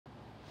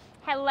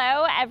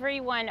Hello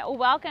everyone,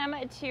 welcome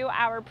to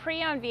our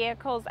pre-owned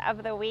vehicles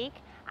of the week.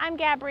 I'm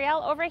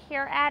Gabrielle over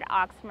here at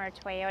Oxmoor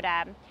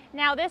Toyota.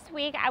 Now this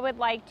week I would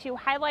like to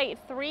highlight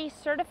 3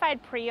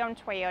 certified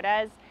pre-owned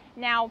Toyotas.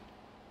 Now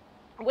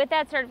with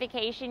that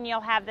certification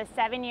you'll have the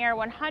 7-year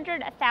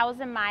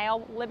 100,000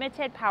 mile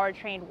limited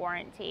powertrain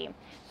warranty.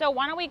 So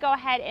why don't we go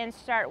ahead and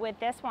start with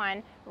this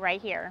one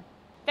right here.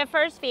 The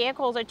first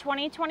vehicle is a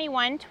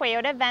 2021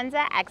 Toyota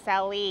Venza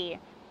XLE.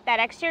 That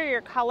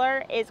exterior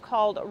color is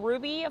called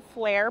Ruby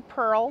Flare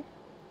Pearl.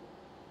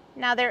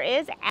 Now there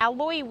is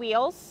alloy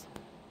wheels.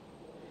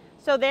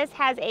 So this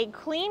has a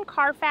clean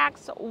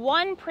Carfax,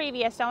 1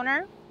 previous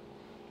owner.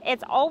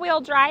 It's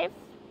all-wheel drive.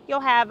 You'll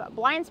have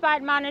blind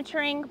spot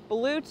monitoring,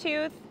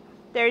 Bluetooth.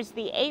 There's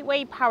the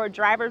 8-way power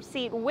driver's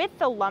seat with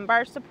the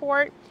lumbar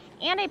support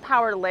and a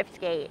power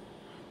liftgate.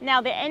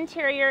 Now the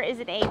interior is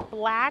in a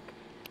black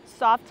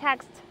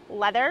soft-text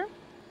leather.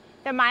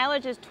 The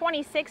mileage is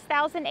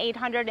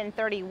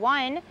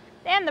 26,831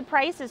 and the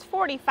price is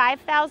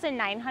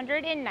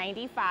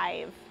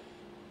 $45,995.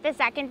 The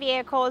second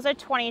vehicle is a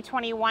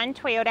 2021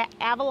 Toyota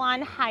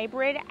Avalon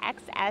Hybrid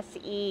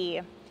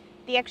XSE.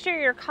 The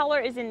exterior color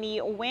is in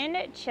the Wind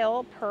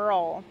Chill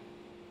Pearl.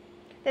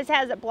 This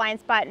has blind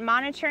spot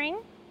monitoring.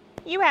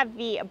 You have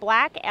the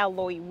black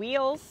alloy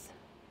wheels.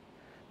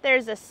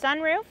 There's a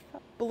sunroof,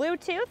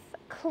 Bluetooth,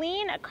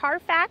 clean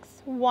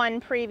Carfax,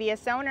 1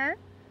 previous owner.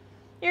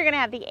 You're going to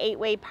have the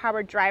 8-way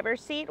power driver's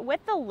seat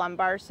with the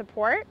lumbar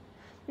support.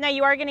 Now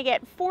you are going to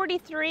get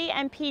 43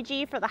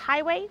 mpg for the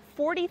highway,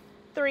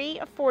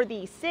 43 for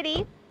the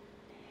city.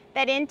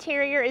 That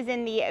interior is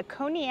in the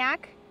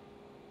Cognac.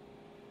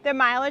 The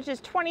mileage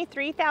is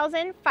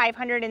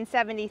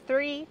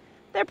 23,573.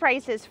 The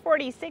price is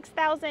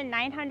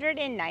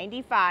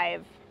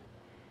 $46,995.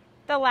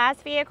 The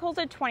last vehicle is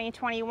a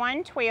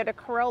 2021 Toyota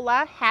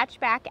Corolla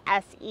Hatchback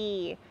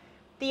SE.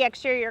 The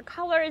exterior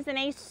color is in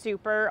a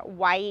super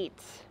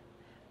white.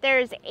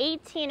 There's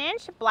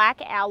 18-inch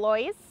black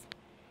alloys.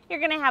 You're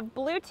going to have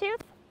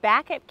Bluetooth,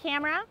 backup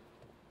camera.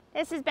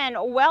 This has been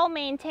well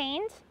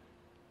maintained.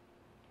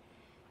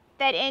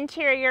 That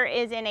interior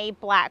is in a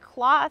black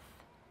cloth.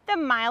 The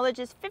mileage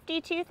is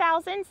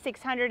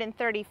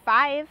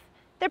 52,635.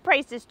 The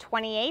price is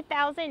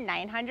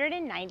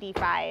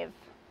 $28,995.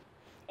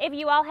 If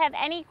you all have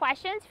any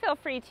questions, feel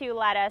free to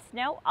let us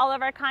know. All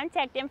of our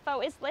contact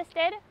info is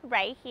listed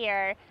right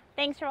here.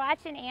 Thanks for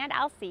watching, and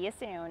I'll see you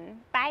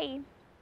soon. Bye.